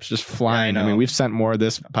of chirps just flying. I mean, we've sent more of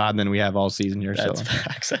this pod than we have all season here. That's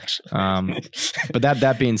facts, actually. But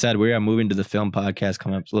that being said, we are moving to the film podcast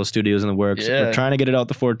coming up. Little studios in the works. Yeah. We're trying to get it out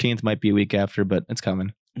the 14th. Might be a week after, but it's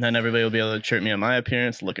coming. And then everybody will be able to chirp me on my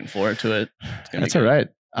appearance. Looking forward to it. That's all right.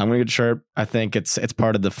 I'm gonna get chirp. I think it's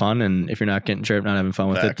part of the fun, and if you're not getting chirp, not having fun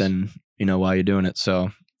with it, then why you're doing it.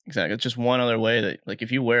 So exactly, it's just one other way that, like,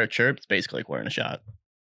 if you wear a chirp, it's basically like wearing a shot.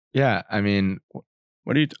 Yeah, I mean,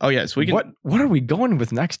 what do you? Oh yeah, so we can. What are we going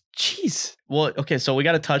with next? Jeez. Well, okay, so we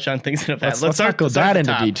got to touch on things that have happened. Let's not go that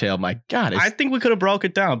into detail. My God, I think we could have broke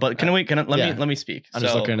it down, but let me speak. I'm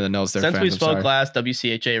just looking into the notes there. Since we spoke last,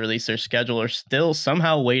 WCHA released their schedule. Are still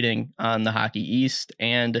somehow waiting on the Hockey East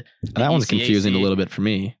and that one's confusing a little bit for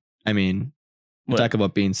me. I mean, we talk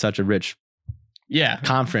about being such a rich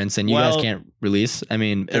conference, and you guys can't release. I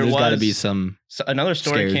mean, there's got to be some. So another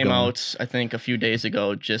story came out, I think, a few days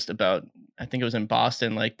ago, just about. I think it was in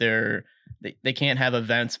Boston. Like they can't have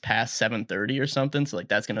events past 7:30 or something. So like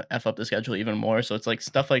that's gonna f up the schedule even more. So it's like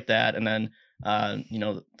stuff like that, and then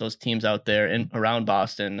those teams out there in around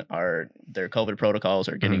Boston their COVID protocols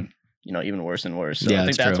are getting even worse and worse. So I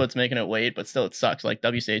think that's what's making it wait. But still, it sucks. Like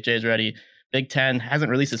WCHA is ready. Big Ten hasn't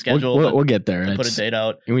released a schedule. We'll get there. Put a date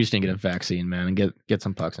out. And we just need to get a vaccine, man, and get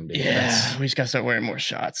some pucks and dates. Yeah, we just gotta start wearing more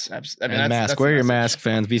shots. I mean, mask. Wear your mask,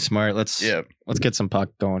 fans. Be smart. Let's get some puck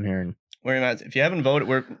going here. And wear your mask. If you haven't voted,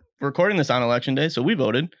 we're recording this on Election Day, so we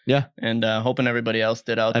voted. Yeah, and hoping everybody else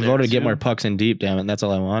did out there. I voted to get more pucks in deep. Damn it, that's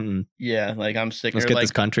all I want. And yeah, like I'm sick. Let's get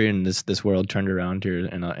this country and this world turned around here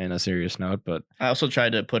in a serious note. But I also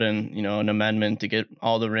tried to put in an amendment to get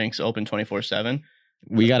all the rinks open 24/7.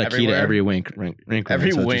 We got a key to every rink.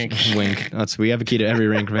 Every wink. Wink. We have a key to every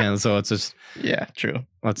rink, man. So it's just true.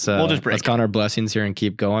 Let's count our blessings here and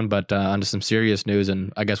keep going. But onto some serious news,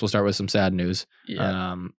 and I guess we'll start with some sad news.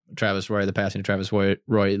 Yeah. Travis Roy, the passing of Travis Roy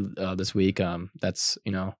this week. That's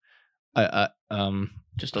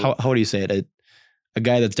just how do you say it? A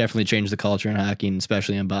guy that's definitely changed the culture in hockey, and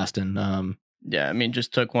especially in Boston. Yeah, I mean,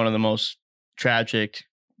 just took one of the most tragic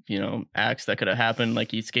acts that could have happened. Like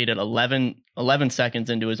he skated 11 seconds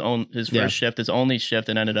into his first shift, his only shift,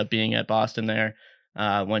 and ended up being at Boston there.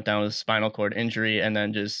 Went down with a spinal cord injury and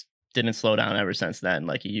then just didn't slow down ever since then.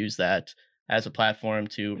 Like he used that as a platform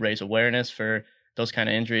to raise awareness for those kind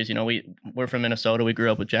of injuries. We're from Minnesota. We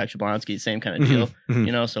grew up with Jack Jablonski, same kind of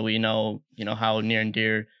deal, so we know, how near and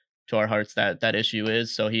dear to our hearts that issue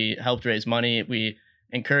is. So he helped raise money. We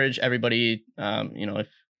encourage everybody, if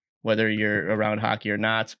whether you're around hockey or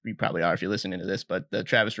not, you probably are if you're listening to this, but the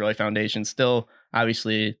Travis Roy Foundation still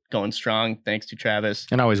obviously going strong thanks to Travis.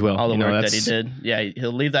 And always will. All the work that he did. Yeah,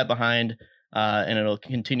 he'll leave that behind and it'll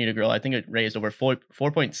continue to grow. I think it raised over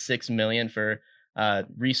 $4.6 million for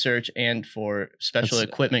research and for special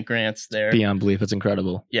equipment grants there. Beyond belief. It's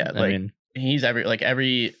incredible. Yeah, he's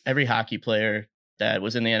every hockey player that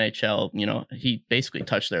was in the NHL, he basically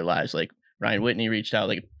touched their lives. Like Ryan Whitney reached out,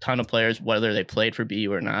 like a ton of players, whether they played for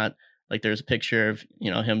BU or not. Like there's a picture of,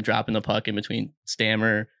 him dropping the puck in between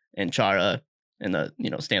Stammer and Chara in the,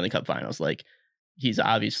 Stanley Cup finals. Like he's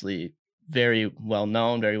obviously very well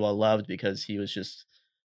known, very well loved because he was just,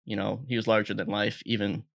 he was larger than life,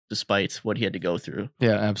 even despite what he had to go through.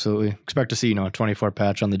 Yeah, absolutely. Expect to see, a 24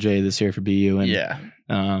 patch on the J this year for BU.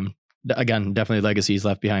 And again, definitely legacies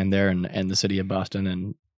left behind there and the city of Boston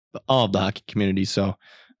and all of the hockey community. So,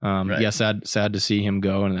 yeah, sad to see him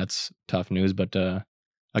go, and that's tough news. But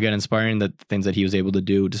again, inspiring the things that he was able to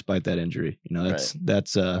do despite that injury.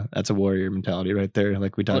 That's a warrior mentality right there.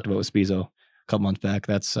 Like we talked about with Spizo a couple months back.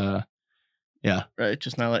 That's right.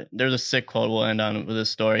 Just not like there's a sick quote we'll end on with this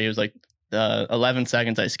story. He was like, the 11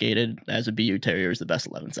 seconds I skated as a BU Terrier is the best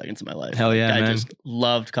 11 seconds of my life. Hell yeah, I man. just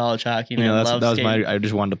loved college hockey, man. That was I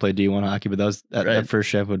just wanted to play D1 hockey, but that first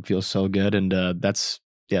shift would feel so good, and that's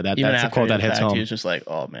a quote that hits home. He was just like,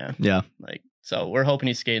 oh man, yeah. Like, so we're hoping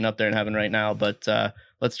he's skating up there in heaven right now. But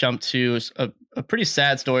let's jump to a pretty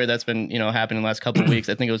sad story that's been happening in the last couple of weeks.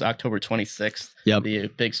 I think it was October 26th. Yep. The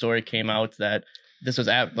big story came out that this was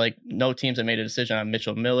no teams had made a decision on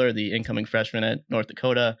Mitchell Miller, the incoming freshman at North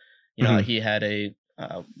Dakota. He had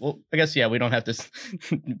I guess, we don't have to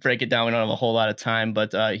break it down. We don't have a whole lot of time,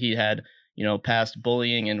 but he had, past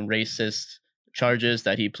bullying and racist charges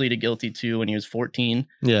that he pleaded guilty to when he was 14.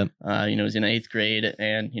 Yeah. He was in 8th grade,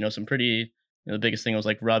 and, some pretty, the biggest thing was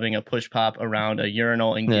like rubbing a push pop around a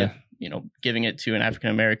urinal and, giving it to an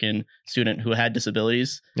African-American student who had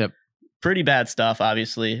disabilities. Yep. Pretty bad stuff,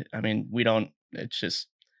 obviously. I mean, it's just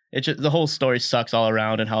the whole story sucks all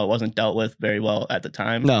around, and how it wasn't dealt with very well at the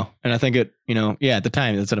time. No. And I think at the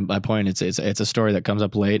time, that's my point. It's a story that comes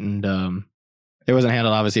up late, and it wasn't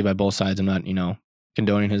handled obviously by both sides. I'm not,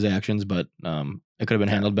 condoning his actions, but it could have been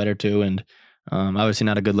handled better too. And obviously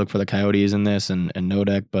not a good look for the Coyotes in this and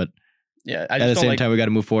Nodek, but yeah, at the same time, we got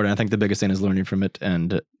to move forward. And I think the biggest thing is learning from it,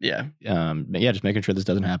 and just making sure this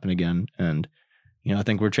doesn't happen again. And I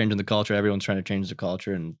think we're changing the culture. Everyone's trying to change the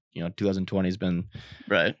culture, and 2020 has been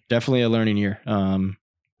definitely a learning year.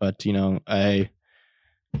 But it's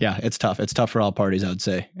tough. It's tough for all parties, I would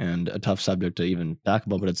say, and a tough subject to even talk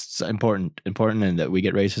about. But it's important, and that we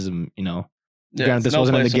get racism. Granted, this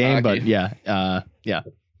wasn't in the game, but yeah.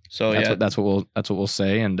 So that's what we'll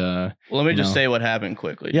say. And well, let me just say what happened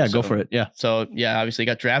quickly. Yeah, go for it. Yeah. So obviously he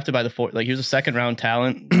got drafted by the he was a second round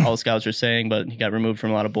talent. All the scouts are saying, but he got removed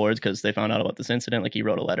from a lot of boards because they found out about this incident. Like he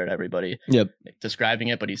wrote a letter to everybody, describing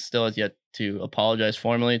it, but he still has yet to apologize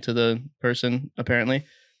formally to the person apparently.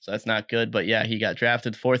 So that's not good. But he got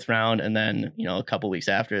drafted 4th round, and then a couple weeks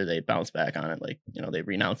after they bounced back on it. They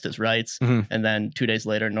renounced his rights, and then 2 days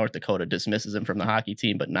later, North Dakota dismisses him from the hockey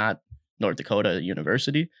team, but not North Dakota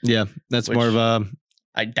University. Yeah, that's more of a.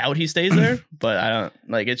 I doubt he stays there, but I don't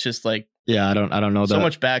it's just I don't know so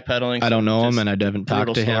much backpedaling. I don't know him, and I haven't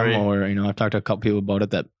talked to him, or I've talked to a couple people about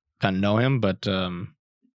it that kind of know him, but we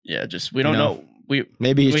don't know.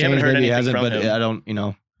 Maybe he's changed, maybe he hasn't, but I don't.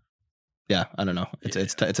 Yeah, I don't know.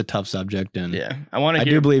 It's a tough subject, and I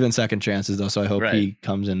do believe in second chances though, so I hope he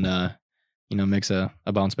comes and makes a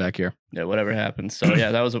bounce back here. Yeah, whatever happens. So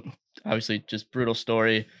that was obviously just brutal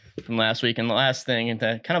story from last week. And the last thing, and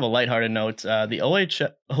kind of a lighthearted note, the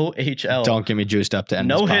OHL. Don't get me juiced up to end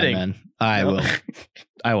this hitting. Man.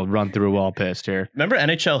 I will run through a wall pissed here. Remember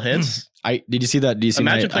NHL hits? Did you see that? I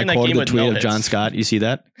quoted the tweet of John Scott. You see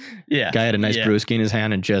that? Yeah. Guy had a nice brewski in his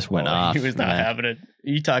hand and just went off. He was not having it.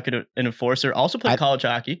 You talking to an enforcer. Also played college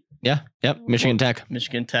hockey. Yeah. Yep. Michigan Tech.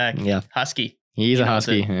 Yeah. Husky. He's a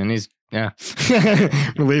Husky, and he's. Yeah.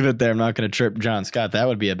 Leave it there. I'm not going to trip John Scott. That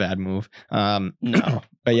would be a bad move. No.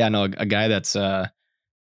 But a guy that's, I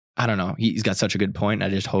don't know. He's got such a good point. I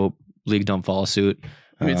just hope leagues don't follow suit.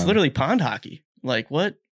 I mean, it's literally pond hockey.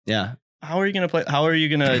 What? Yeah. How are you going to play? How are you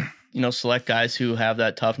going to, select guys who have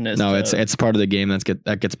that toughness? No, it's part of the game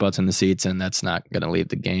that gets butts in the seats, and that's not going to leave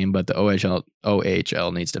the game. But the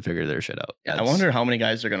OHL needs to figure their shit out. Yeah, I wonder how many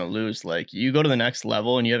guys are going to lose. You go to the next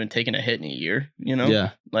level and you haven't taken a hit in a year. Yeah.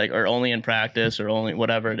 Or only in practice, or only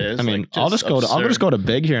whatever it is. I mean, I'll just go to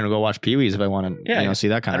Big here and go watch Pee Wees if I want to. See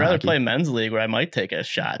that kind I'd rather play men's league where I might take a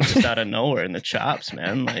shot just out of nowhere in the chops,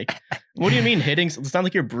 man. What do you mean hitting? It's not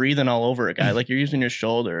like you're breathing all over a guy. You're using your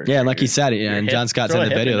shoulder. Yeah, like he said it. Yeah, and John Scott said in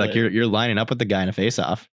the video, you're lining up with the guy in a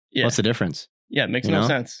face-off. Yeah. What's the difference? Yeah, it makes no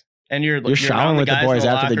sense. And you're showering with the boys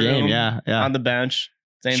after the game. Yeah. On the bench.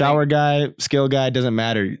 Shower guy, skill guy, doesn't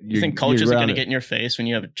matter. You think coaches are going to get in your face when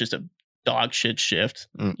you have just a dog shit shift?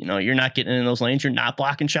 You're not getting in those lanes. You're not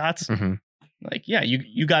blocking shots. Mm-hmm.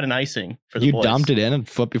 You got an icing for the boys. You dumped it in a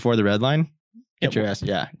foot before the red line? Get your ass.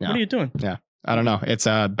 Yeah. No. What are you doing? Yeah. I don't know. It's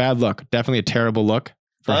a bad look. Definitely a terrible look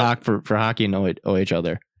for hockey and OHL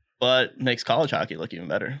there. But makes college hockey look even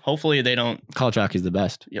better. Hopefully they don't. College hockey's the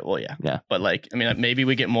best. Yeah, well, yeah. Yeah. But maybe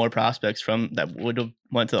we get more prospects from that would have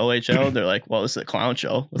went to the OHL. They're like, well, this is a clown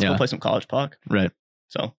show. Let's go play some college puck. Right.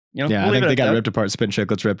 So, I think they got ripped apart. Spin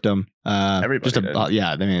Chicklets ripped them. Everybody did.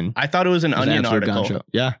 I thought it was an Onion article.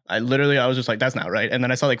 Yeah. I was just like, that's not right. And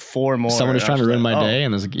then I saw 4 more. Someone was trying to ruin my day,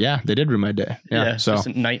 and I was like, yeah, they did ruin my day. Yeah. So it's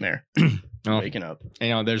just a nightmare. Waking up.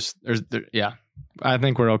 There's I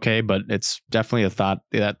think we're okay, but it's definitely a thought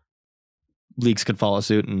that leagues could follow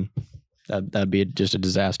suit, and that'd be just a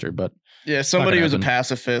disaster. But somebody who's a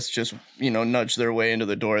pacifist just nudged their way into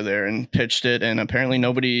the door there and pitched it, and apparently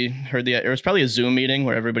nobody heard it was probably a Zoom meeting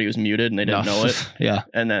where everybody was muted and they didn't know it. Yeah,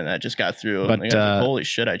 and then that just got through. But like, holy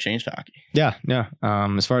shit, I changed hockey. Yeah.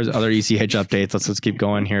 As far as other ECH updates, let's keep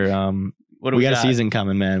going here. What do we got a season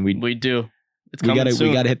coming, man. We do. It's coming soon.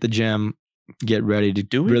 We gotta hit the gym. Get ready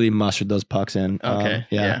to really mustard those pucks in. Okay.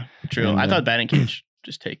 Yeah. True. And, I thought batting cage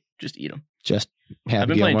just eat them. Just I've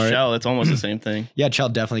been playing Shell. It's almost the same thing. Yeah, Shell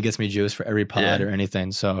definitely gets me juice for every pod or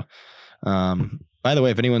anything. So, by the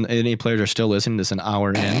way, if any players are still listening to this an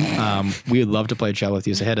hour in, we would love to play Shell with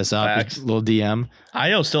you. So hit us up, a little DM.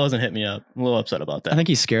 Io still hasn't hit me up. I'm a little upset about that. I think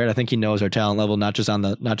he's scared. I think he knows our talent level, not just on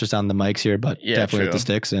the mics here, but definitely with the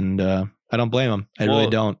sticks. And I don't blame him. I really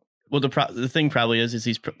don't. Well, the thing probably is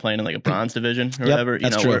he's playing in a bronze division or whatever.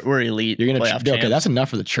 That's true. We're elite. You're gonna okay. That's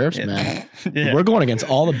enough for the chirps, man. We're going against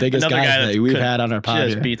all the biggest guys that we've had on our pod.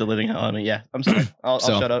 Just beat the living hell out of me. Yeah, I'm sorry. I'll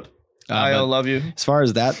shut up. I love you. As far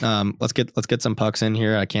as that, let's get some pucks in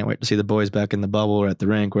here. I can't wait to see the boys back in the bubble or at the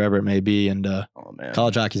rink, wherever it may be. And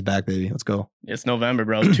college hockey's back, baby. Let's go. It's November,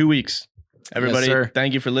 bro. 2 weeks. Everybody,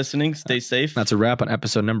 thank you for listening. Stay safe. That's a wrap on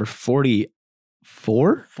episode number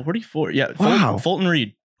 44. 44. Yeah. Wow. Fulton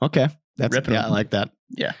Reed. Okay. I like that.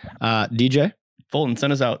 Yeah. DJ? Fulton,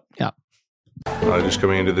 send us out. Yeah. Just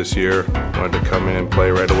coming into this year, wanted to come in and play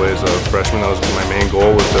right away as a freshman. That was my main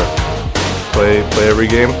goal, was to play every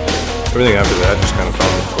game. everything after that just kind of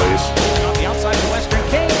fell into place. On the outside of the Western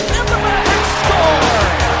Kings, in the Mavericks score!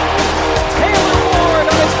 Taylor Ward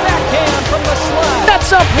on his backhand from the slide.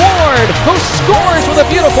 That's up Ward, who scores with a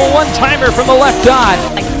beautiful one-timer from the left dot.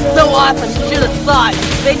 Like so awesome, you should have thought.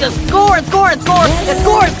 They just score and score and score and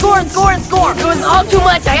score and score and score and score. It was all too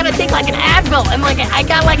much. I had to take like an Advil and I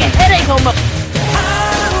got like a headache almost.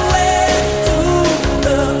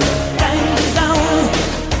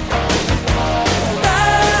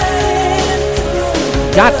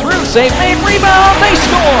 Got through, save made, rebound, they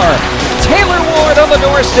score! Taylor Ward on the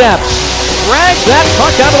doorstep. Dragged that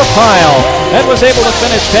puck out of the pile and was able to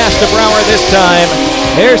finish past DeBrouwer this time.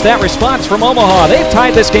 Here's that response from Omaha. They've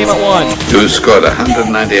tied this game at 1. You scored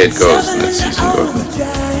 198 goals in that season, Gordon.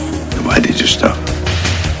 And why did you stop?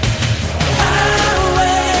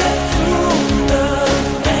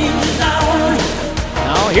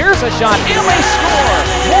 Now here's a shot, and they score!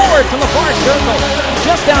 Ward to the far circle,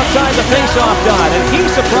 just outside the face-off dot, and he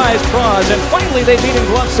surprised Cross, and finally they beat him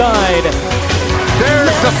glove side.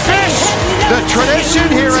 There's the fish, the tradition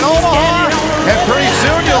here in Omaha, and pretty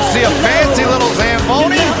soon you'll see a fancy little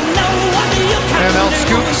Zamboni, and they'll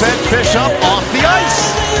scoop said fish up off the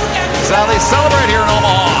ice.